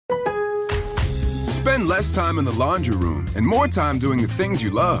Spend less time in the laundry room and more time doing the things you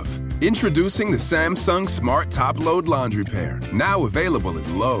love. Introducing the Samsung Smart Top Load Laundry Pair, now available at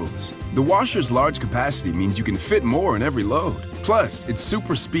Lowe's. The washer's large capacity means you can fit more in every load. Plus, its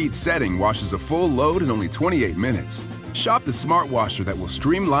super speed setting washes a full load in only 28 minutes. Shop the smart washer that will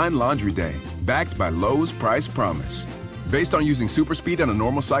streamline laundry day, backed by Lowe's Price Promise. Based on using super speed on a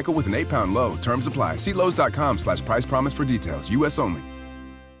normal cycle with an 8-pound load. Terms apply. See Lowe's.com/price promise for details. U.S. only.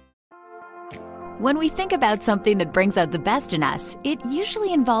 When we think about something that brings out the best in us, it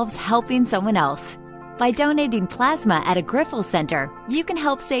usually involves helping someone else. By donating plasma at a Grifols Center, you can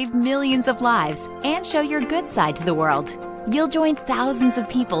help save millions of lives and show your good side to the world. You'll join thousands of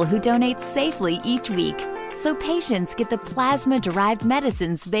people who donate safely each week, so patients get the plasma-derived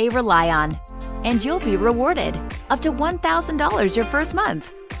medicines they rely on. And you'll be rewarded up to $1,000 your first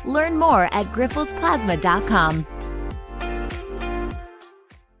month. Learn more at grifolsplasma.com.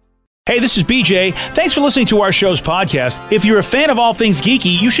 Hey, this is BJ. Thanks for listening to our show's podcast. If you're a fan of all things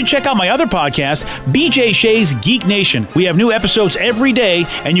geeky, you should check out my other podcast, BJ Shea's Geek Nation. We have new episodes every day,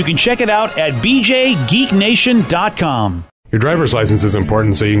 and you can check it out at bjgeeknation.com. Your driver's license is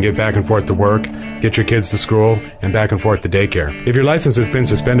important so you can get back and forth to work, get your kids to school, and back and forth to daycare. If your license has been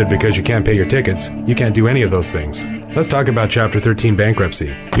suspended because you can't pay your tickets, you can't do any of those things. Let's talk about Chapter 13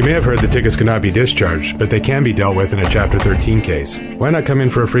 bankruptcy. You may have heard the tickets cannot be discharged, but they can be dealt with in a Chapter 13 case. Why not come in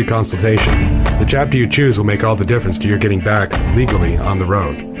for a free consultation? The chapter you choose will make all the difference to your getting back legally on the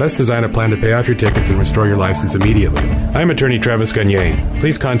road. Let's design a plan to pay off your tickets and restore your license immediately. I'm attorney Travis Gagne.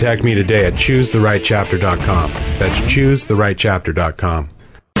 Please contact me today at choosetherightchapter.com. That's choosetherightchapter.com.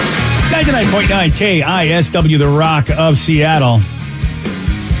 99.9 KISW, The Rock of Seattle.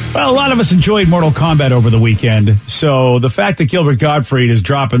 Well, a lot of us enjoyed Mortal Kombat over the weekend, so the fact that Gilbert Gottfried is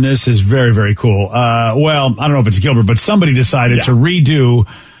dropping this is very, very cool. Well, I don't know if it's Gilbert, but somebody decided to redo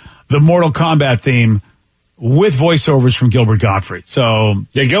the Mortal Kombat theme with voiceovers from Gilbert Gottfried. So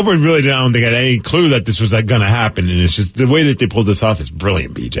yeah, Gilbert really didn't think had any clue that this was going to happen, and it's just the way that they pulled this off is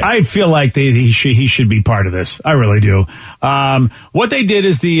brilliant, BJ. I feel like he should be part of this. I really do. What they did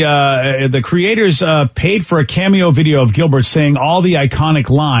is the creators paid for a cameo video of Gilbert saying all the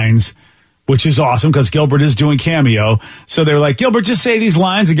iconic lines, which is awesome because Gilbert is doing cameo. So they're like, Gilbert, just say these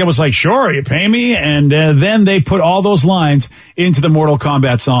lines. And Gilbert's like, sure, you pay me. And then they put all those lines into the Mortal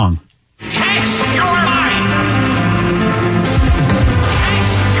Kombat song. Taste your life!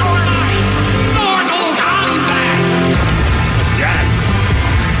 Taste your life! Mortal Kombat! Yes!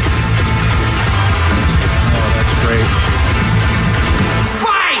 Oh, that's great.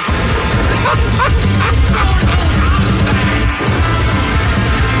 Fight!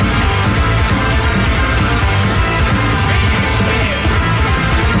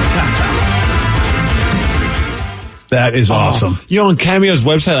 That is awesome. You know, on Cameo's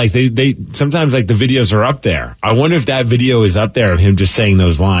website, like they sometimes like the videos are up there. I wonder if that video is up there of him just saying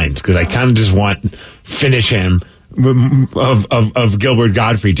those lines, because I kind of just want finish him of Gilbert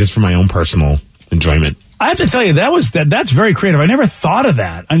Gottfried just for my own personal enjoyment. I have to tell you, that's very creative. I never thought of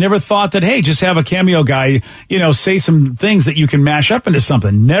that. I never thought that, hey, just have a cameo guy, say some things that you can mash up into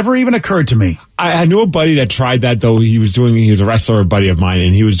something. Never even occurred to me. I knew a buddy that tried that, though. He was a wrestler, a buddy of mine,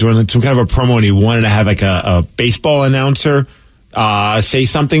 and he was doing some kind of a promo, and he wanted to have like a baseball announcer say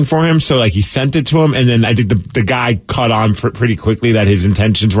something for him. So like he sent it to him, and then I think the guy caught on pretty quickly that his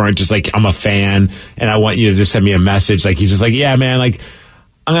intentions weren't just like, I'm a fan and I want you to just send me a message. Like he's just like, yeah, man, like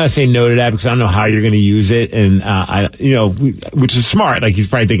I'm going to say no to that because I don't know how you're going to use it. And, which is smart. Like he's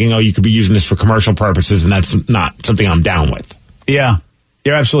probably thinking, oh, you could be using this for commercial purposes, and that's not something I'm down with. Yeah,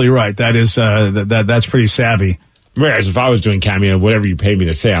 you're absolutely right. That is, that's pretty savvy. Whereas if I was doing cameo, whatever you pay me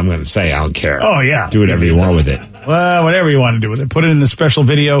to say, I'm going to say. I don't care. Oh, yeah. Do whatever you want with it. Well, whatever you want to do with it. Put it in the special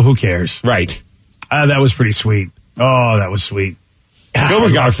video. Who cares? Right. That was pretty sweet. Oh, that was sweet.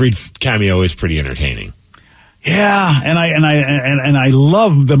 Gilbert Gottfried's cameo is pretty entertaining. Yeah, and I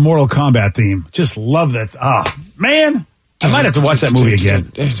love the Mortal Kombat theme. Just love that. Oh, man. I might have to watch that movie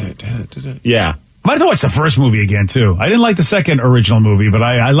again. Yeah. I might have to watch the first movie again, too. I didn't like the second original movie, but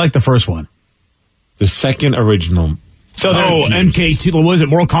I liked the first one. The second original. So MK2, what was it?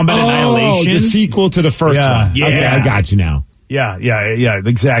 Mortal Kombat Annihilation? The sequel to the first one. Yeah. Okay, I got you now. Yeah,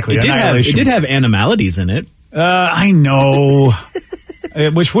 exactly. It did have animalities in it. I know.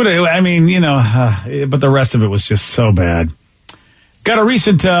 Which would, but the rest of it was just so bad. Got a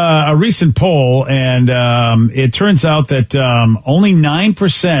recent poll, and it turns out that only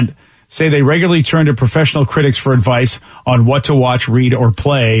 9% say they regularly turn to professional critics for advice on what to watch, read, or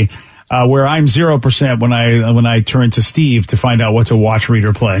play. Where I'm 0% when I turn to Steve to find out what to watch, read,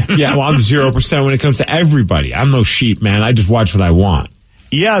 or play. Yeah, well, I'm 0% when it comes to everybody. I'm no sheep, man. I just watch what I want.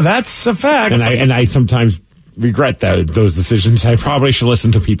 Yeah, that's a fact. And I sometimes regret those decisions. I probably should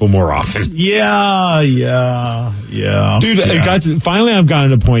listen to people more often. Yeah. Dude, finally I've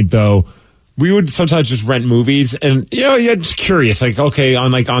gotten to the point, though. We would sometimes just rent movies, and you're just curious, like, okay,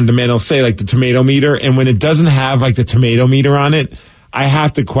 on demand, it'll say like the tomato meter, and when it doesn't have like the tomato meter on it, I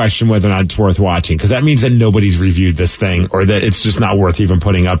have to question whether or not it's worth watching, because that means that nobody's reviewed this thing, or that it's just not worth even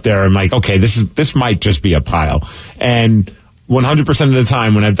putting up there. I'm like, okay, this might just be a pile, and 100% of the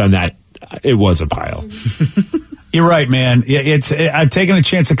time when I've done that, it was a pile. You're right, man. I've taken a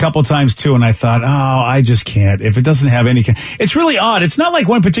chance a couple times too, and I thought, I just can't. If it doesn't have any, it's really odd. It's not like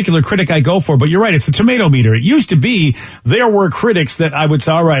one particular critic I go for, but you're right. It's the tomato meter. It used to be there were critics that I would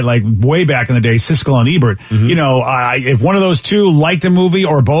say, all right, like way back in the day, Siskel and Ebert. Mm-hmm. If one of those two liked a movie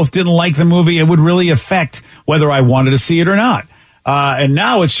or both didn't like the movie, it would really affect whether I wanted to see it or not. And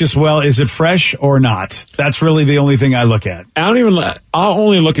now it's just, is it fresh or not? That's really the only thing I look at. I'll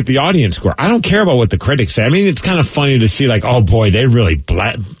only look at the audience score. I don't care about what the critics say. I mean, it's kind of funny to see like, oh boy, they really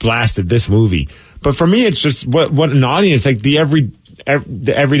blasted this movie. But for me, it's just what an audience, like the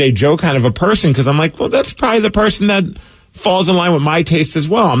everyday Joe kind of a person. Cause I'm like, well, that's probably the person that falls in line with my taste as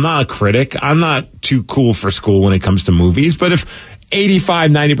well. I'm not a critic. I'm not too cool for school when it comes to movies. But if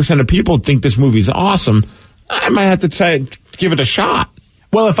 85-90% of people think this movie's awesome, I might have to try to give it a shot.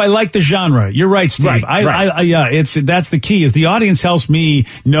 Well, if I like the genre, you're right, Steve. Right. That's the key. Is the audience helps me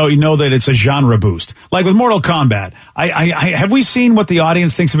know that it's a genre boost. Like with Mortal Kombat, have we seen what the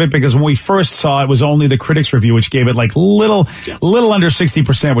audience thinks of it? Because when we first saw it, was only the critics review, which gave it like little under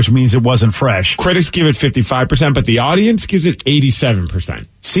 60%, which means it wasn't fresh. Critics give it 55%, but the audience gives it 87%.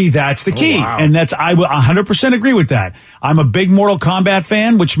 See, that's the key. Wow. And I 100% agree with that. I'm a big Mortal Kombat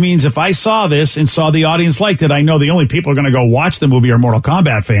fan, which means if I saw this and saw the audience liked it, I know the only people who are going to go watch the movie are Mortal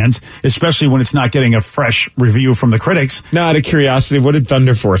Kombat fans, especially when it's not getting a fresh review from the critics. Now, out of curiosity, what did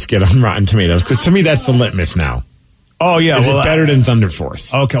Thunder Force get on Rotten Tomatoes? Because to me, that's the litmus now. Oh, yeah. Is it better than Thunder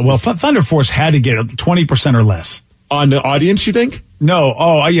Force? Okay, well, Thunder Force had to get 20% or less. On the audience, you think? No.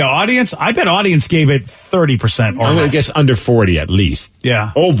 Oh, yeah, audience? I bet audience gave it 30% or I'm going less. to guess under 40 at least.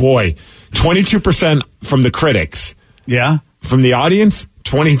 Yeah. Oh, boy. 22% from the critics. Yeah. From the audience,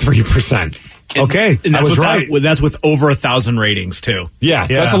 23%. Okay, and I was right. That's with over 1,000 ratings, too. Yeah,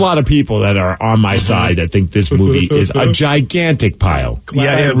 so that's a lot of people that are on my side that think this movie is a gigantic pile.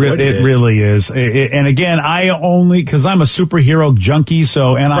 Yeah, it really is. And again, I only, because I'm a superhero junkie,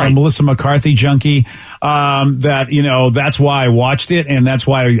 and I'm a Melissa McCarthy junkie, that's why I watched it, and that's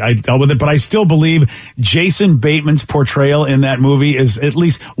why I dealt with it. But I still believe Jason Bateman's portrayal in that movie is, at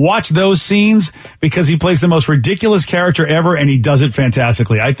least watch those scenes, because he plays the most ridiculous character ever, and he does it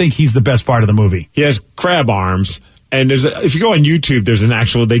fantastically. I think he's the best part of the movie. He has crab arms, and if you go on YouTube, there's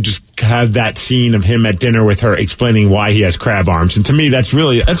they just have that scene of him at dinner with her explaining why he has crab arms, and to me, that's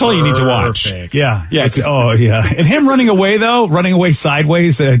all you need to watch. Yeah. And him running away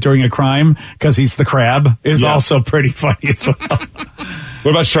sideways during a crime because he's the crab is also pretty funny as well.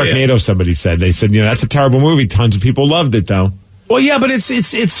 What about Sharknado? Somebody said that's a terrible movie. Tons of people loved it though. Well, yeah, but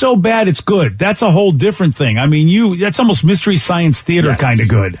it's so bad it's good. That's a whole different thing. I mean, that's almost Mystery Science Theater kind of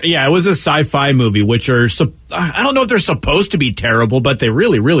good. Yeah, it was a sci-fi movie, which I don't know if they're supposed to be terrible, but they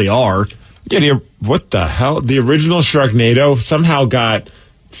really, really are. Yeah, what the hell? The original Sharknado somehow got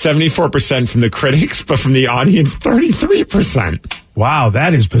 74% from the critics, but from the audience, 33%. Wow,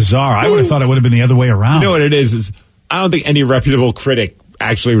 that is bizarre. I would have thought it would have been the other way around. You know what it is I don't think any reputable critic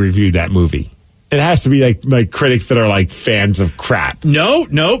actually reviewed that movie. It has to be like critics that are like fans of crap. Nope.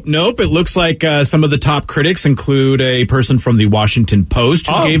 It looks like some of the top critics include a person from the Washington Post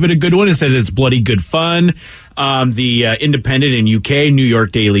who gave it a good one and said it's bloody good fun. The Independent in UK, New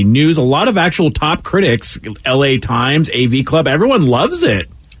York Daily News, a lot of actual top critics, LA Times, AV Club, everyone loves it.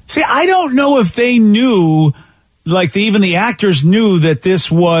 See, I don't know if they knew, like even the actors knew that this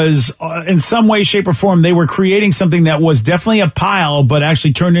was in some way, shape, or form, they were creating something that was definitely a pile, but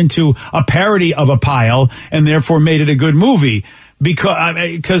actually turned into a parody of a pile and therefore made it a good movie.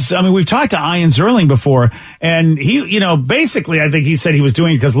 Because we've talked to Ian Zerling before, and he, basically, I think he said he was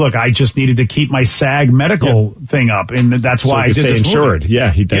doing it because, look, I just needed to keep my SAG medical thing up, and that's why I did this insured. movie.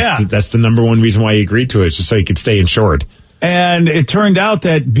 Yeah, that's the number one reason why he agreed to it, just so he could stay insured. And it turned out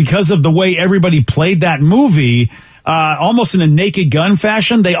that because of the way everybody played that movie, almost in a Naked Gun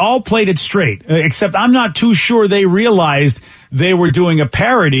fashion, they all played it straight. Except I'm not too sure they realized they were doing a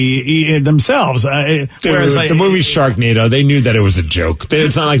parody themselves. Whereas the movie Sharknado, they knew that it was a joke.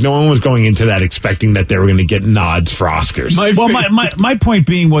 It's not like no one was going into that expecting that they were going to get nods for Oscars. My point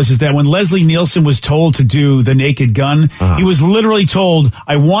being is that when Leslie Nielsen was told to do The Naked Gun, he was literally told,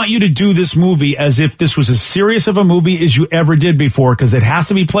 I want you to do this movie as if this was as serious of a movie as you ever did before, because it has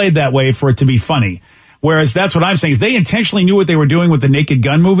to be played that way for it to be funny. Whereas that's what I'm saying is they intentionally knew what they were doing with the Naked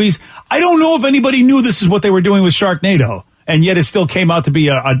Gun movies. I don't know if anybody knew this is what they were doing with Sharknado, and yet it still came out to be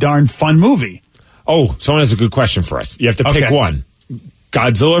a darn fun movie. Oh, someone has a good question for us. You have to pick one.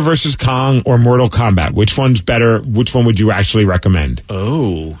 Godzilla versus Kong or Mortal Kombat. Which one's better? Which one would you actually recommend?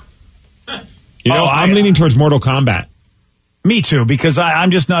 Oh. I'm leaning towards Mortal Kombat. Me too, because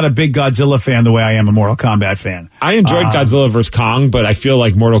I'm just not a big Godzilla fan the way I am a Mortal Kombat fan. I enjoyed Godzilla vs. Kong, but I feel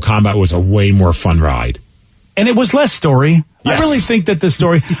like Mortal Kombat was a way more fun ride. And it was less story. Yes. I really think that the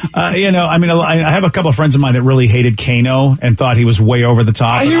story, I have a couple of friends of mine that really hated Kano and thought he was way over the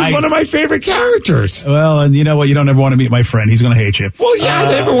top. He was one of my favorite characters. Well, and you know what? You don't ever want to meet my friend. He's going to hate you. Well, yeah,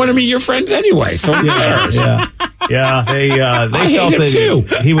 I never want to meet your friends anyway, so who cares? Yeah. They felt that too.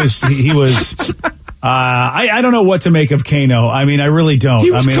 He was. I don't know what to make of Kano. I mean, I really don't.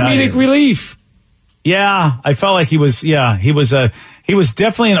 He was comedic relief. Yeah, I felt like he was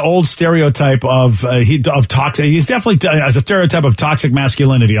definitely an old stereotype of toxic. He's definitely as a stereotype of toxic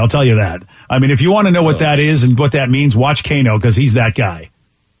masculinity. I'll tell you that. I mean, if you want to know what that is and what that means, watch Kano, because he's that guy.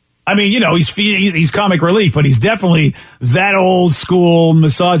 I mean, he's comic relief, but he's definitely that old school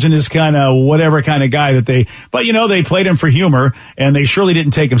misogynist kind of whatever kind of guy they played him for humor, and they surely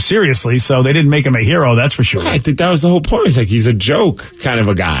didn't take him seriously, so they didn't make him a hero, that's for sure. Yeah, I think that was the whole point. It's like he's a joke kind of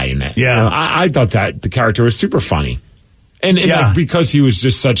a guy in that. Yeah. I thought that the character was super funny. And like, because he was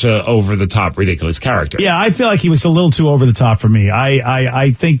just such a over-the-top, ridiculous character. Yeah, I feel like he was a little too over the top for me.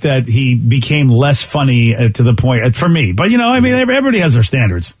 I think that he became less funny to the point, for me. But, everybody has their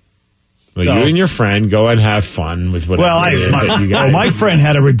standards. Well, you and your friend go and have fun with whatever you guys. My friend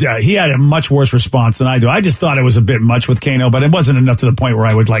had a much worse response than I do. I just thought it was a bit much with Kano, but it wasn't enough to the point where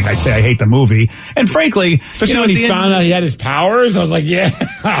I'd say I hate the movie. And frankly, especially when he found out he had his powers, I was like, yeah,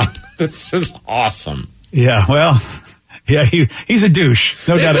 this is awesome. Yeah, well, yeah, he's a douche,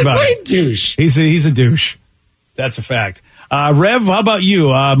 no doubt about it. He's a great douche. He's a douche. That's a fact. Rev, how about you?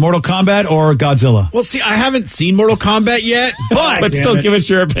 Mortal Kombat or Godzilla? Well, see, I haven't seen Mortal Kombat yet, but still give us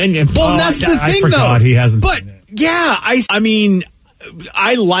your opinion. Well, that's the thing, I forgot he hasn't But seen it. Yeah, I mean,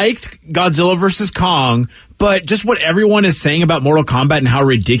 I liked Godzilla versus Kong, but just what everyone is saying about Mortal Kombat and how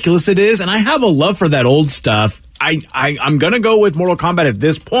ridiculous it is, and I have a love for that old stuff. I'm gonna go with Mortal Kombat at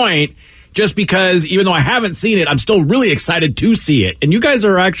this point. Just because, even though I haven't seen it, I'm still really excited to see it. And you guys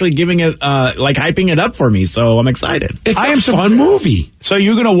are actually giving it, hyping it up for me, so I'm excited. It's a fun movie. So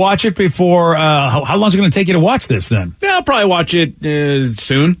you're going to watch it before, how long is it going to take you to watch this then? Yeah, I'll probably watch it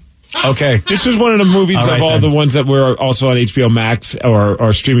soon. Okay. This was one of the movies all the ones that were also on HBO Max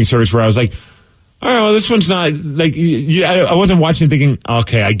or streaming service where I was like, all right, well, this one's not, like, I wasn't watching thinking,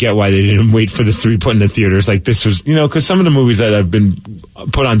 okay, I get why they didn't wait for this to be put in the theaters. Like, this was, because some of the movies that have been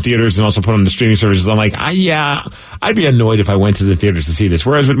put on theaters and also put on the streaming services, I'm like, I'd be annoyed if I went to the theaters to see this.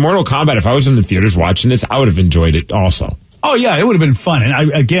 Whereas with Mortal Kombat, if I was in the theaters watching this, I would have enjoyed it also. Oh, yeah, it would have been fun. And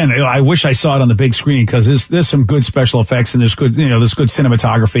I wish I saw it on the big screen because there's some good special effects and there's good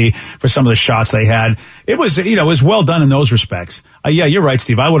cinematography for some of the shots they had. It was, it was well done in those respects. Yeah, you're right,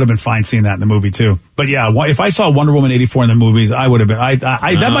 Steve. I would have been fine seeing that in the movie too. But yeah, if I saw Wonder Woman 84 in the movies, I would have been, that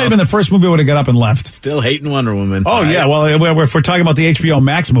might have been the first movie I would have got up and left. Still hating Wonder Woman. Oh, yeah. Well, if we're talking about the HBO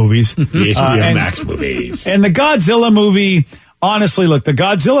Max movies. The HBO Max movies. And the Godzilla movie, honestly, look, the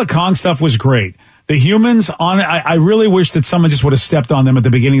Godzilla Kong stuff was great. The humans, I really wish that someone just would have stepped on them at the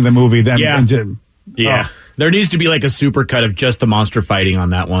beginning of the movie. Yeah. There needs to be like a supercut of just the monster fighting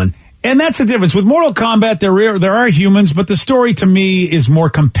on that one. And that's the difference. With Mortal Kombat, there are humans, but the story to me is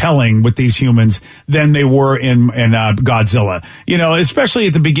more compelling with these humans than they were in Godzilla. Especially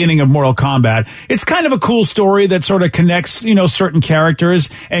at the beginning of Mortal Kombat. It's kind of a cool story that sort of connects, certain characters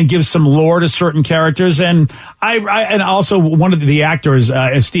and gives some lore to certain characters. And and also one of the actors,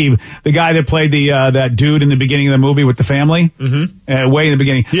 Steve, the guy that played that dude in the beginning of the movie with the family, way in the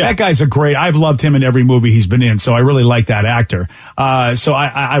beginning. Yeah. That guy's I've loved him in every movie he's been in, so I really like that actor. So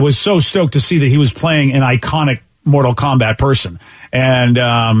I was so stoked to see that he was playing an iconic Mortal Kombat person. And,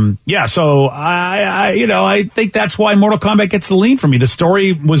 so I think that's why Mortal Kombat gets the lean for me. The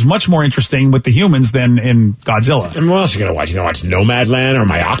story was much more interesting with the humans than in Godzilla. And what else are you going to watch? You're going to watch Nomadland or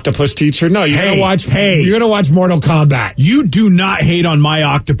My Octopus Teacher? No, you're going to watch, you're going to watch Mortal Kombat. You do not hate on My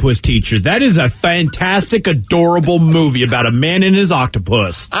Octopus Teacher. That is a fantastic, adorable movie about a man and his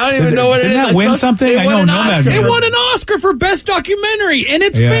octopus. I don't even know what it is. Didn't that win something? I know Nomad. It won an Oscar for Best Documentary, and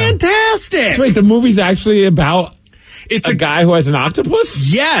it's fantastic. So wait, the movie's actually about it's a guy who has an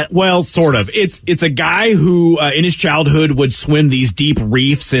octopus? Yeah, well, sort of. It's a guy who, in his childhood, would swim these deep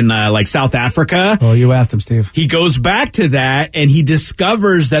reefs in, like, South Africa. Oh, you asked him, Steve. He goes back to that, and he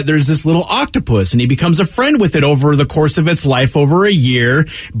discovers that there's this little octopus, and he becomes a friend with it over the course of its life over a year,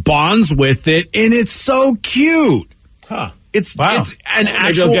 bonds with it, and it's so cute. Huh. It's an actual...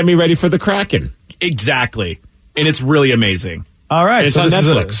 Maybe it'll get me ready for the Kraken. Exactly. And it's really amazing. All right. It's on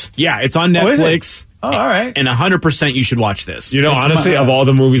Netflix. Yeah, it's on Netflix. Oh, all right. And 100% you should watch this. You know, honestly, of all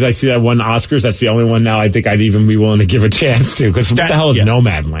the movies I see that won Oscars, that's the only one now I think I'd even be willing to give a chance to. Because what the hell is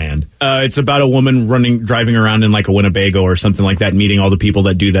Nomadland? It's about a woman driving around in like a Winnebago or something like that, meeting all the people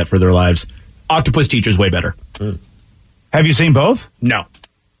that do that for their lives. Octopus Teacher's way better. Have you seen both? No.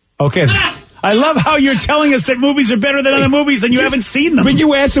 Okay. I love how you're telling us that movies are better than other movies and you haven't seen them. But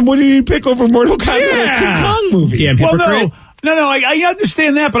you asked him, what did he pick over Mortal Kombat or King Kong movie? Damn hypocrite. No, I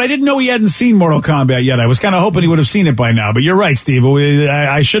understand that, but I didn't know he hadn't seen Mortal Kombat yet. I was kind of hoping he would have seen it by now, but you're right, Steve.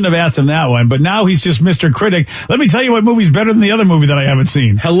 I shouldn't have asked him that one, but now he's just Mr. Critic. Let me tell you what movie's better than the other movie that I haven't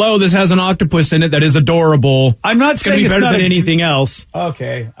seen. Hello, this has an octopus in it that is adorable. I'm not saying it's better than anything else.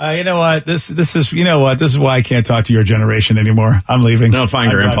 Okay. You know what? This is why I can't talk to your generation anymore. I'm leaving. No,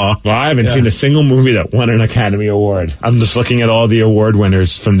 fine, Grandpa. Well, I haven't seen a single movie that won an Academy Award. I'm just looking at all the award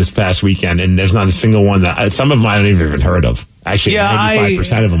winners from this past weekend, and there's not a single one that some of them I don't even heard of. Actually,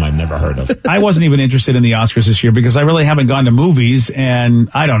 95% of them I've never heard of. I wasn't even interested in the Oscars this year because I really haven't gone to movies, and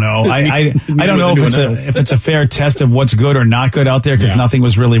I don't know. I don't know if it's a fair test of what's good or not good out there because nothing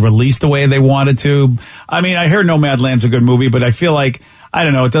was really released the way they wanted to. I mean, I heard Nomadland's a good movie, but I feel like I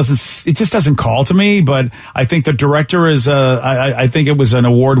don't know. It just doesn't call to me. But I think the director is. I think it was an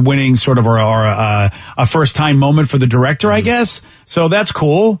award-winning sort of or a first-time moment for the director, I guess. So that's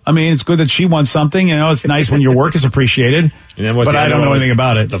cool. I mean, it's good that she won something. You know, it's nice when your work is appreciated. But I don't know anything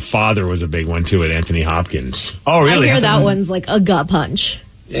about it. The Father was a big one too at Anthony Hopkins. Oh, really? I hear that one's like a gut punch.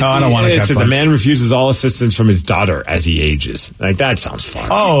 I don't want to gut punch. The man refuses all assistance from his daughter as he ages. Like, that sounds fun.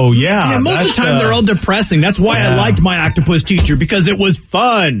 Oh, yeah. Yeah, most of the time they're all depressing. That's why I liked My Octopus Teacher, because it was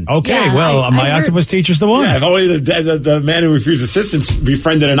fun. Okay, My Octopus Teacher's the one. Yeah, if only the man who refused assistance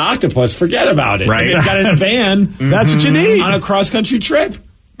befriended an octopus, forget about it. Right. And got in a van. That's what you need. On a cross-country trip.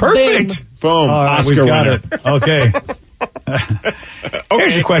 Perfect. Boom. Oscar winner. Okay.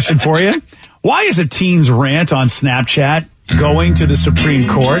 Here's a question for you. Why is a teen's rant on Snapchat going to the Supreme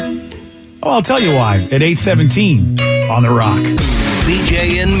Court? Oh, I'll tell you why. At 8:17 on The Rock.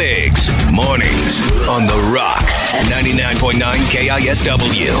 BJ and Migs, mornings on The Rock, 99.9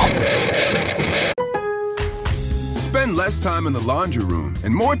 KISW. Spend less time in the laundry room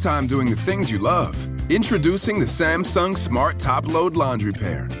and more time doing the things you love. Introducing the Samsung Smart Top Load Laundry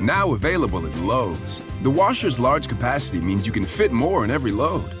Pair, now available at Lowe's. The washer's large capacity means you can fit more in every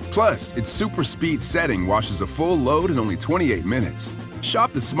load. Plus, its super speed setting washes a full load in only 28 minutes.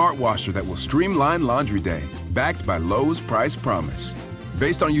 Shop the smart washer that will streamline laundry day, backed by Lowe's Price Promise.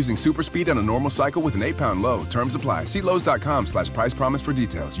 Based on using super speed on a normal cycle with an 8-pound load, terms apply. See Lowe's.com/price promise for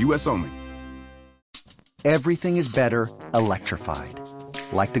details. U.S. only. Everything is better electrified.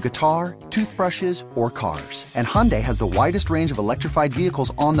 Like the guitar, toothbrushes, or cars. And Hyundai has the widest range of electrified vehicles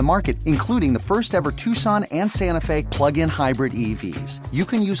on the market, including the first ever Tucson and Santa Fe plug-in hybrid EVs. You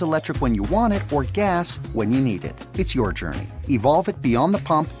can use electric when you want it or gas when you need it. It's your journey. Evolve it beyond the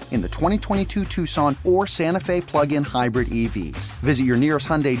pump in the 2022 Tucson or Santa Fe plug-in hybrid EVs. Visit your nearest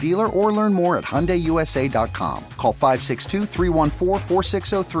Hyundai dealer or learn more at HyundaiUSA.com. Call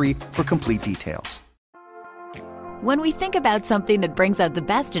 562-314-4603 for complete details. When we think about something that brings out the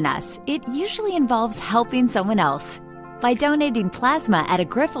best in us, it usually involves helping someone else. By donating plasma at a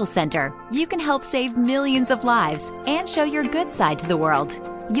Griffel Center, you can help save millions of lives and show your good side to the world.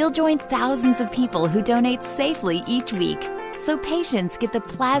 You'll join thousands of people who donate safely each week, so patients get the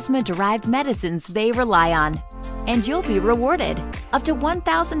plasma-derived medicines they rely on. And you'll be rewarded up to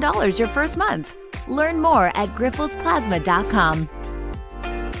 $1,000 your first month. Learn more at griffelsplasma.com.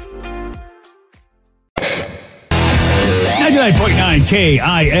 99.9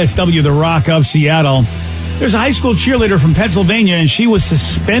 KISW, The Rock of Seattle. There's a high school cheerleader from Pennsylvania, and she was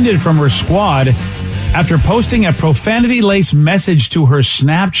suspended from her squad after posting a profanity-laced message to her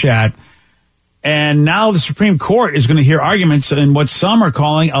Snapchat. And now the Supreme Court is going to hear arguments in what some are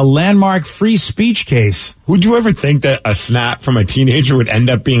calling a landmark free speech case. Would you ever think that a snap from a teenager would end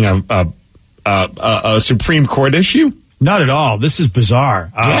up being a Supreme Court issue? Not at all. This is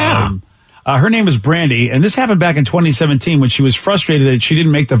bizarre. Yeah. Her name is Brandy, and this happened back in 2017 when she was frustrated that she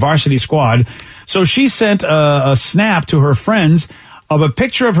didn't make the varsity squad. So she sent a snap to her friends of a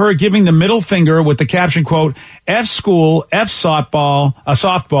picture of her giving the middle finger with the caption, quote, F school, F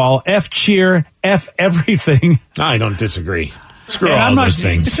softball, F cheer, F everything. I don't disagree. Screw And all those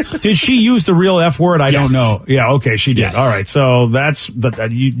things. Did she use the real F word? I don't know. Yeah, okay, she did. Yes. All right, so that's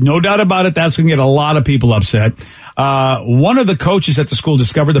no doubt about it. That's going to get a lot of people upset. One of the coaches at the school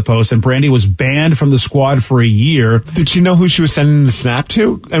discovered the post, and Brandy was banned from the squad for a year. Did she know who she was sending the snap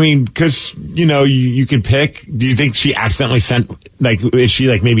to? I mean, because, you could pick. Do you think she accidentally sent, is she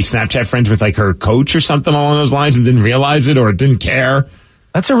maybe Snapchat friends with her coach or something along those lines and didn't realize it or didn't care?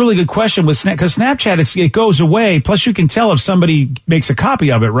 That's a really good question with because Snapchat, it goes away. Plus, you can tell if somebody makes a copy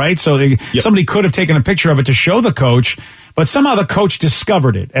of it, right? So somebody could have taken a picture of it to show the coach, but somehow the coach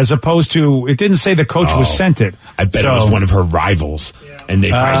discovered it, as opposed to it didn't say the coach was sent it. I bet it was one of her rivals, and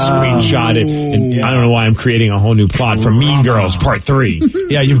they probably screenshot it. And I don't know why I'm creating a whole new plot for Mean Girls Part 3.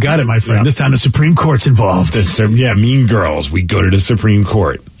 Yeah, you've got it, my friend. Yeah. This time the Supreme Court's involved. Mean Girls. We go to the Supreme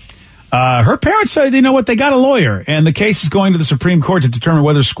Court. Her parents said, you know what, they got a lawyer, and the case is going to the Supreme Court to determine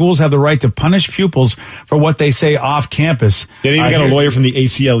whether schools have the right to punish pupils for what they say off campus. They even got a lawyer from the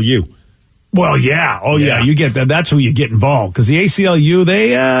ACLU. Well, yeah. Oh, yeah. You get that. That's who you get involved, because the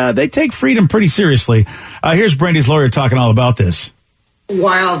ACLU, they take freedom pretty seriously. Here's Brandy's lawyer talking all about this.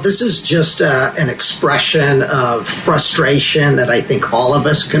 While this is just an expression of frustration that I think all of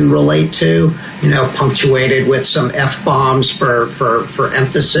us can relate to, punctuated with some F-bombs for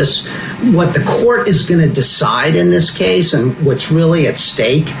emphasis, what the court is going to decide in this case and what's really at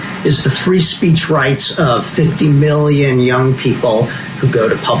stake is the free speech rights of 50 million young people who go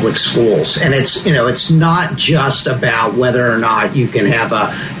to public schools. And it's not just about whether or not you can have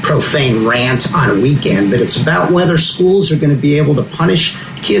a profane rant on a weekend, but it's about whether schools are going to be able to punish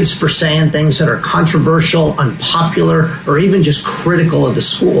kids for saying things that are controversial, unpopular, or even just critical of the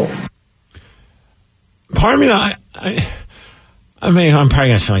school. Part of me, I'm probably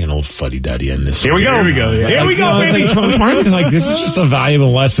going to sound like an old fuddy-duddy in this. Here we go, yeah. Here we go, baby. Part of me, this is just a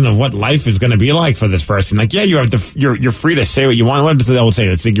valuable lesson of what life is going to be like for this person. You're free to say what you want. What does the old say?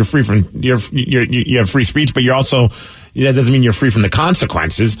 It's you're free from, you have free speech, but you're also, that doesn't mean you're free from the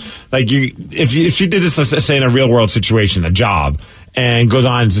consequences. If she did this, let's say in a real world situation, a job, and goes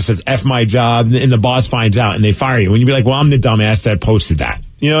on and just says, F my job, and the boss finds out and they fire you. And you'd be like, well, I'm the dumbass that posted that.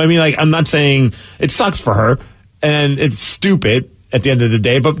 You know what I mean? I'm not saying it sucks for her and it's stupid at the end of the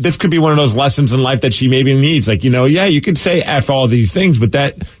day, but this could be one of those lessons in life that she maybe needs. You could say F all these things, but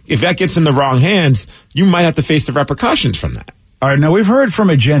if that gets in the wrong hands, you might have to face the repercussions from that. All right. Now we've heard from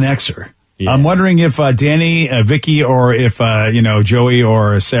a Gen Xer. Yeah. I'm wondering if Danny, Vicky, or if Joey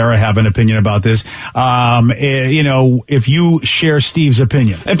or Sarah have an opinion about this. If you share Steve's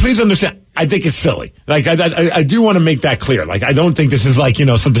opinion, and please understand, I think it's silly. I do want to make that clear. I don't think this is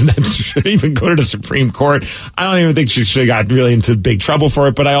something that should even go to the Supreme Court. I don't even think she should have got really into big trouble for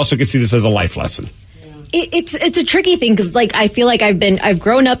it. But I also could see this as a life lesson. It's a tricky thing because I feel like I've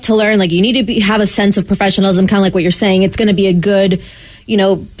grown up to learn you need to have a sense of professionalism, kind of like what you're saying. It's going to be a good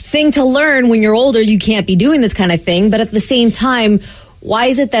thing to learn when you're older. You can't be doing this kind of thing, but at the same time, why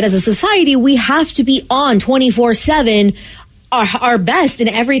is it that as a society we have to be on 24/7 our best in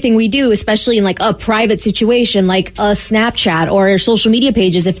everything we do, especially in a private situation like a Snapchat or social media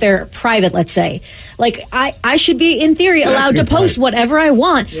pages if they're private, let's say. I should be in theory allowed to post whatever I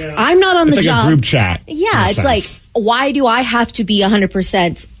want. Yeah. I'm not on the job. It's a group chat. Yeah, it's why do I have to be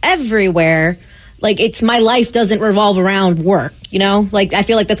 100% everywhere? It's my life doesn't revolve around work, I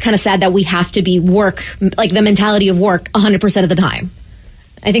feel like that's kind of sad that we have to be work, the mentality of work 100% of the time.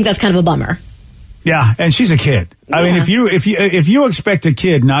 I think that's kind of a bummer. Yeah, and she's a kid. Yeah. I mean, if you expect a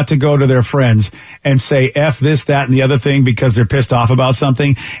kid not to go to their friends and say F this, that, and the other thing because they're pissed off about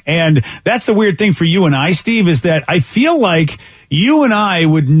something, and that's the weird thing for you and I, Steve, is that I feel like you and I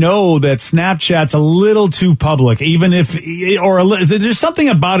would know that Snapchat's a little too public, even if, there's something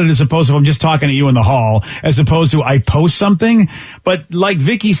about it as opposed to if I'm just talking to you in the hall, as opposed to I post something. But like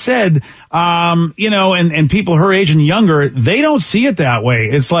Vicky said, and people her age and younger, they don't see it that way.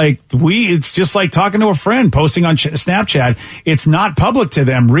 It's just like talking to a friend, posting on Snapchat. It's not public to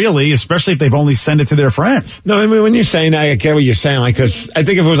them, really, especially if they've only sent it to their friends. No, I mean, when you're saying that, I get what you're saying. Because I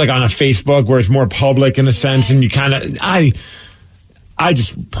think if it was on a Facebook where it's more public in a sense, and you kind of, I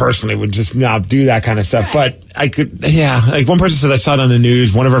just personally would just not do that kind of stuff. But I could, like one person said I saw it on the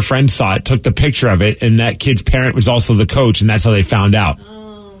news. One of her friends saw it, took the picture of it, and that kid's parent was also the coach, and that's how they found out.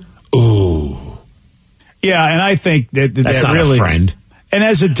 Ooh. Yeah, and I think that's not really a friend. And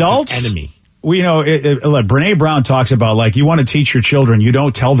as adults, it's an enemy. Brene Brown talks about, like, you want to teach your children, you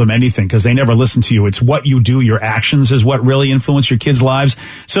don't tell them anything because they never listen to you. It's what you do, your actions is what really influence your kids' lives.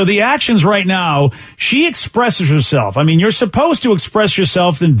 So the actions right now, she expresses herself. I mean, you're supposed to express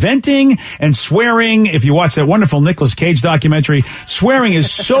yourself in venting and swearing. If you watch that wonderful Nicolas Cage documentary, swearing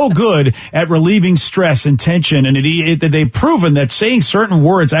is so good at relieving stress and tension. And they've proven that saying certain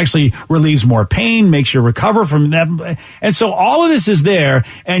words actually relieves more pain, makes you recover from that. And so all of this is there,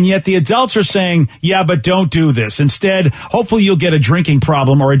 and yet the adults are saying, yeah, but don't do this. Instead, hopefully you'll get a drinking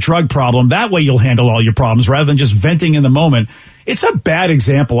problem or a drug problem. That way you'll handle all your problems rather than just venting in the moment. It's a bad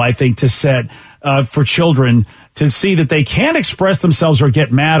example, I think, to set for children to see that they can't express themselves or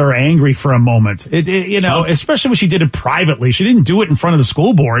get mad or angry for a moment. Especially when she did it privately. She didn't do it in front of the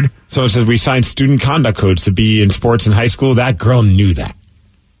school board. So it says we signed student conduct codes to be in sports in high school. That girl knew that.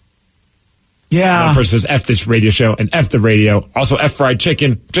 Yeah. One person says, F this radio show and F the radio. Also, F fried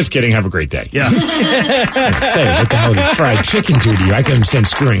chicken. Just kidding. Have a great day. Yeah. Say, what the hell did fried chicken do to you? I can understand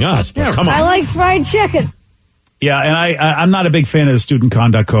screwing us, but come on. I like fried chicken. Yeah, and I'm not a big fan of the student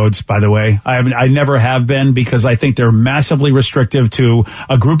conduct codes, by the way. I never have been, because I think they're massively restrictive to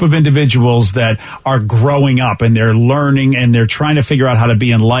a group of individuals that are growing up and they're learning and they're trying to figure out how to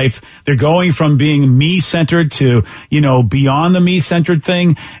be in life. They're going from being me-centered to, beyond the me-centered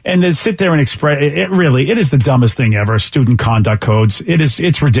thing. And to sit there and express it is the dumbest thing ever. Student conduct codes.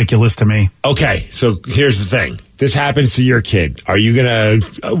 It's ridiculous to me. Okay, so here's the thing. This happens to your kid. Are you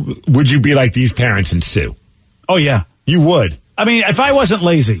would you be like these parents and sue? Oh, yeah. You would. I mean, if I wasn't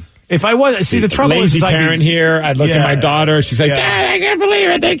lazy. If I was, the trouble lazy is, parent here. I'd look at my daughter. She's like, Dad, I can't believe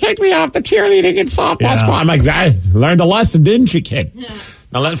it. They kicked me off the cheerleading and softball squad. I'm like, I learned a lesson, didn't you, kid? Yeah.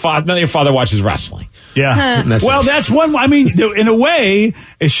 Now let your father watches wrestling. Yeah. That's one. I mean, in a way,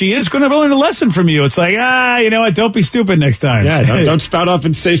 she is going to learn a lesson from you. It's like, you know what? Don't be stupid next time. Yeah. Don't spout off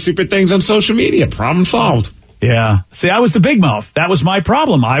and say stupid things on social media. Problem solved. Yeah. See, I was the big mouth. That was my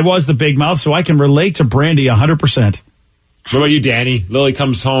problem. I was the big mouth, so I can relate to Brandy 100%. What about you, Danny? Lily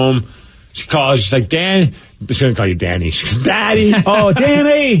comes home. She calls. She's like, Dan. She shouldn't call you Danny. She's Daddy. Oh,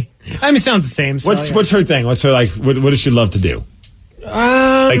 Danny. I mean, it sounds the same. So, what's her thing? What's her like? What does she love to do?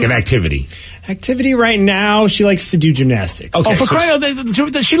 Like an activity. Activity right now, she likes to do gymnastics. Okay, for crying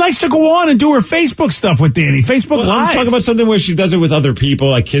out, she likes to go on and do her Facebook stuff with Danny. Facebook Live. I'm talking about something where she does it with other people,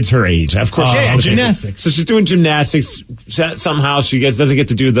 like kids her age. Of course, gymnastics. So she's doing gymnastics. Somehow she doesn't get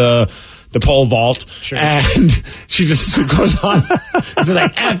to do the pole vault, and she just goes on. It's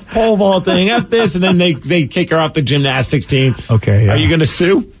like F pole vaulting, F this, and then they kick her off the gymnastics team. Okay, are you going to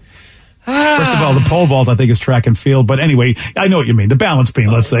sue? First of all, the pole vault, I think, is track and field. But anyway, I know what you mean. The balance beam,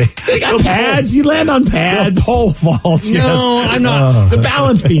 let's say. They got pads. You land on pads. The pole vault, yes. No, I'm not. The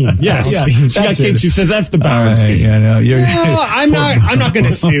balance beam, yes. Yeah, she got kids. She says, F the balance beam. Yeah, no, I'm not going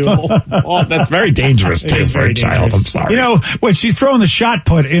to sue. Oh, that's very dangerous for a child. I'm sorry. When she's throwing the shot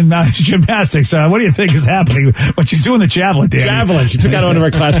put in gymnastics, what do you think is happening when she's doing the javelin, Danny? Javelin. She took out one of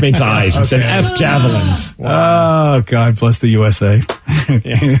her classmates' eyes and said, F javelins. Wow. Oh, God bless the USA.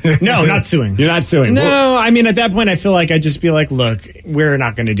 No, not suing. You're not suing. No, I mean, at that point, I feel like I'd just be like, look, we're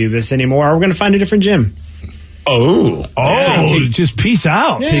not going to do this anymore. We're going to find a different gym. Just peace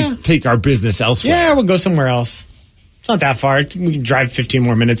out. Yeah. Take our business elsewhere. Yeah, we'll go somewhere else. It's not that far. We can drive 15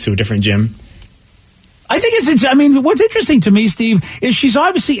 more minutes to a different gym. I think what's interesting to me, Steve, is she's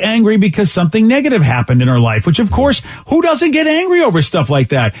obviously angry because something negative happened in her life, which, of course, who doesn't get angry over stuff like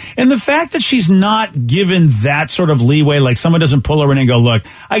that? And the fact that she's not given that sort of leeway, like someone doesn't pull her in and go, look,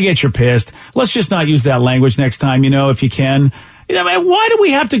 I get you're pissed. Let's just not use that language next time, if you can. Why do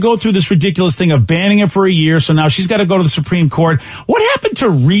we have to go through this ridiculous thing of banning it for a year? So now she's got to go to the Supreme Court. What happened to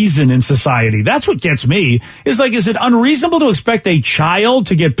reason in society? That's what gets me. Is it unreasonable to expect a child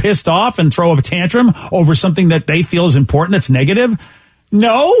to get pissed off and throw a tantrum over something that they feel is important that's negative?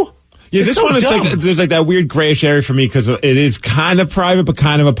 No. Yeah, this one, there's that weird grayish area for me because it is kind of private but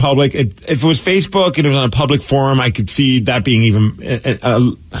kind of a public. If it was Facebook and it was on a public forum, I could see that being even,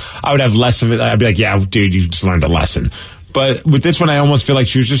 I would have less of it. I'd be like, yeah, dude, you just learned a lesson. But with this one, I almost feel like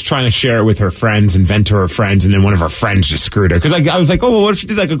she was just trying to share it with her friends and vent to her friends, and then one of her friends just screwed her. Because I was like, well, what if she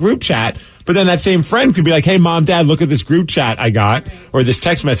did a group chat? But then that same friend could be like, hey, Mom, Dad, look at this group chat I got, or this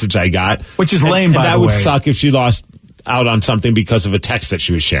text message I got. Which is lame, by the way. That would suck if she lost out on something because of a text that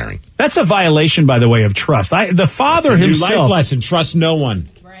she was sharing. That's a violation, by the way, of trust. The father himself. Life lesson, trust no one.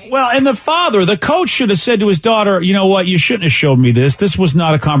 Well, and the coach should have said to his daughter, you know what, you shouldn't have showed me this. This was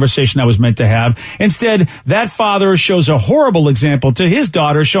not a conversation I was meant to have. Instead, that father shows a horrible example to his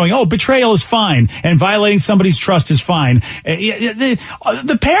daughter showing, betrayal is fine and violating somebody's trust is fine.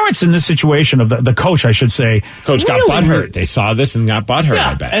 The parents in this situation of the coach, I should say. Coach got butthurt. They saw this and got butthurt,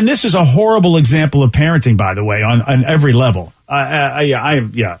 I bet. And this is a horrible example of parenting, by the way, on every level.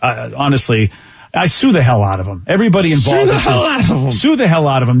 Honestly, I sue the hell out of them. Everybody involved. Sue the hell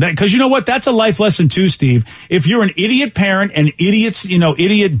out of them. Because you know what? That's a life lesson too, Steve. If you're an idiot parent and idiots,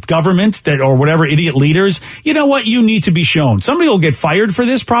 idiot governments or whatever, idiot leaders, you know what? You need to be shown. Somebody will get fired for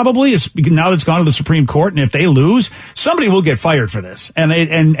this probably, now that it's gone to the Supreme Court. And if they lose, somebody will get fired for this.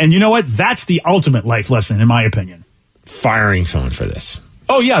 And you know what? That's the ultimate life lesson, in my opinion. Firing someone for this.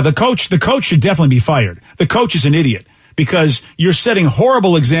 Oh yeah, the coach should definitely be fired. The coach is an idiot. Because you're setting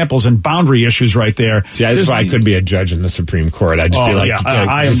horrible examples and boundary issues right there. See, that's why I couldn't be a judge in the Supreme Court. I just feel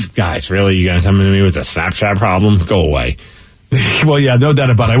like, guys, really? You going to come to me with a Snapchat problem? Go away. Well, yeah, no doubt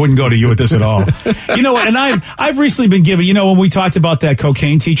about it. I wouldn't go to you with this at all. You know what? And I've recently been given, when we talked about that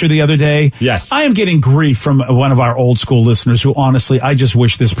cocaine teacher the other day. Yes. I am getting grief from one of our old school listeners who, honestly, I just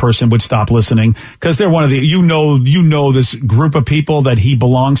wish this person would stop listening because they're one of the, you know this group of people that he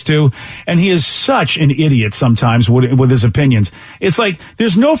belongs to. And he is such an idiot sometimes with his opinions. It's like,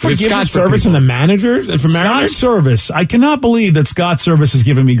 there's no forgiveness. Scott Service and the manager from Scott Service. I cannot believe that Scott Service is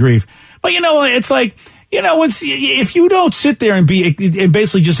giving me grief. But it's like, if you don't sit there and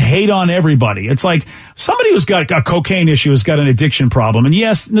basically just hate on everybody, it's like somebody who's got a cocaine issue has got an addiction problem. And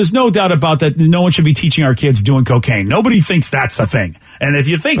yes, there's no doubt about that. No one should be teaching our kids doing cocaine. Nobody thinks that's a thing. And if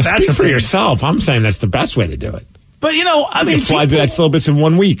you think that's a for thing, yourself, I'm saying that's the best way to do it. But fly through that syllabus in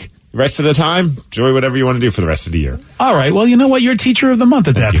 1 week. The rest of the time, enjoy whatever you want to do for the rest of the year. All right. Well, you know what? You're teacher of the month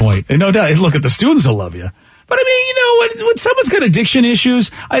at that point. And no doubt. Look, at the students will love you. But when someone's got addiction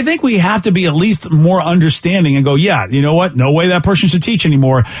issues, I think we have to be at least more understanding and go, yeah, you know what? No way that person should teach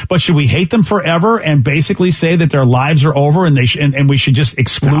anymore. But should we hate them forever and basically say that their lives are over and and we should just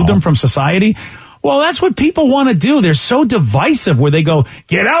exclude them from society? Well, that's what people want to do. They're so divisive where they go,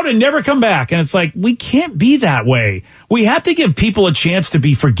 get out and never come back. And it's like, we can't be that way. We have to give people a chance to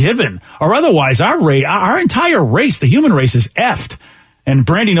be forgiven, or otherwise our entire race, the human race, is effed. And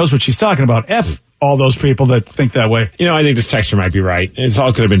Brandy knows what she's talking about. All those people that think that way. I think this texture might be right. It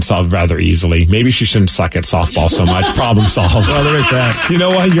all could have been solved rather easily. Maybe she shouldn't suck at softball so much. Problem solved. Well, there is that. You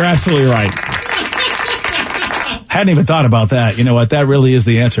know what? You're absolutely right. Hadn't even thought about that. You know what? That really is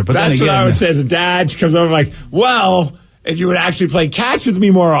the answer. But that's what I would say as a dad. She comes over like, well, if you would actually play catch with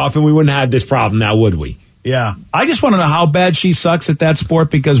me more often, we wouldn't have this problem now, would we? Yeah. I just want to know how bad she sucks at that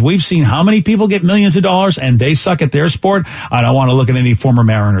sport because we've seen how many people get millions of dollars and they suck at their sport. I don't want to look at any former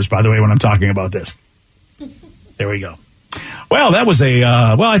Mariners, by the way, when I'm talking about this. There we go. Well, that was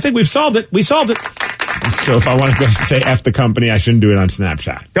I think we've solved it. We solved it. So if I want to go say F the company, I shouldn't do it on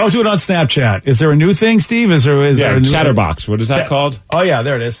Snapchat. Don't do it on Snapchat. Is there a new thing, Steve? Is there a new Chatterbox. What is that called? Oh, yeah,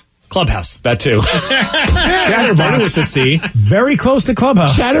 there it is. Clubhouse. That too. Chatterbox with the C. Very close to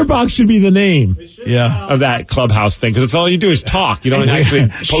Clubhouse. Chatterbox should be the name of that Clubhouse thing because it's all you do is talk. You don't actually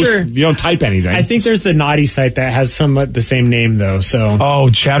post. You don't type anything. I think there's a naughty site that has somewhat the same name though. So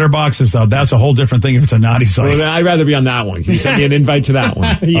Chatterbox is that's a whole different thing if it's a naughty site. Well, then I'd rather be on that one. Can you send me an invite to that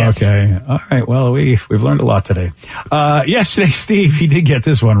one? Yes. Okay. All right. Well, we've learned a lot today. Yesterday, Steve, he did get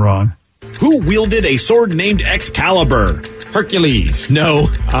this one wrong. Who wielded a sword named Excalibur? Hercules. No.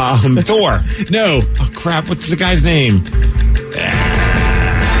 Thor. No. Oh, crap. What's the guy's name?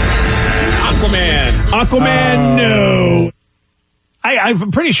 Aquaman, no.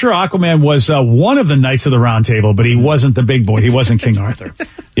 I'm pretty sure Aquaman was one of the Knights of the Round Table, but he wasn't the big boy. He wasn't King Arthur.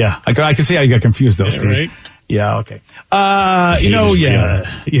 Yeah, I can see how you got confused, though, Steve. Right? Yeah, okay.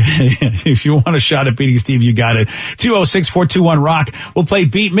 If you want a shot at beating Steve, you got it. 206-421-ROCK. We'll play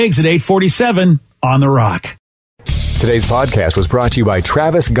Beat Miggs at 8:47 on The Rock. Today's podcast was brought to you by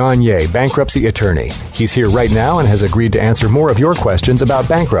Travis Gagne, bankruptcy attorney. He's here right now and has agreed to answer more of your questions about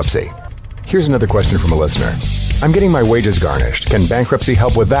bankruptcy. Here's another question from a listener. I'm getting my wages garnished. Can bankruptcy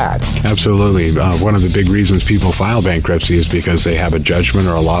help with that? Absolutely. One of the big reasons people file bankruptcy is because they have a judgment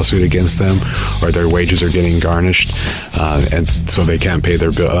or a lawsuit against them, or their wages are getting garnished, and so they can't pay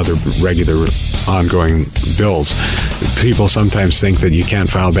their other regular ongoing bills. People sometimes think that you can't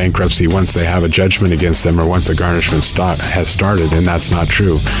file bankruptcy once they have a judgment against them or once a garnishment has started, and that's not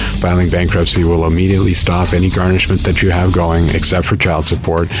true. Filing bankruptcy will immediately stop any garnishment that you have going, except for child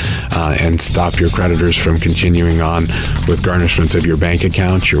support, and stop your creditors from continuing continuing on with garnishments of your bank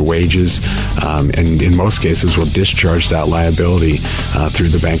account, your wages, and in most cases will discharge that liability through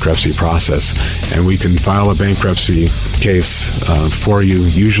the bankruptcy process. And we can file a bankruptcy case for you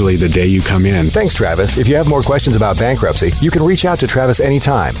usually the day you come in. Thanks, Travis. If you have more questions about bankruptcy, you can reach out to Travis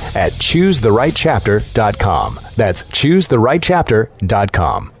anytime at choosetherightchapter.com. That's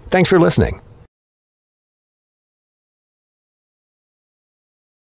choosetherightchapter.com. Thanks for listening.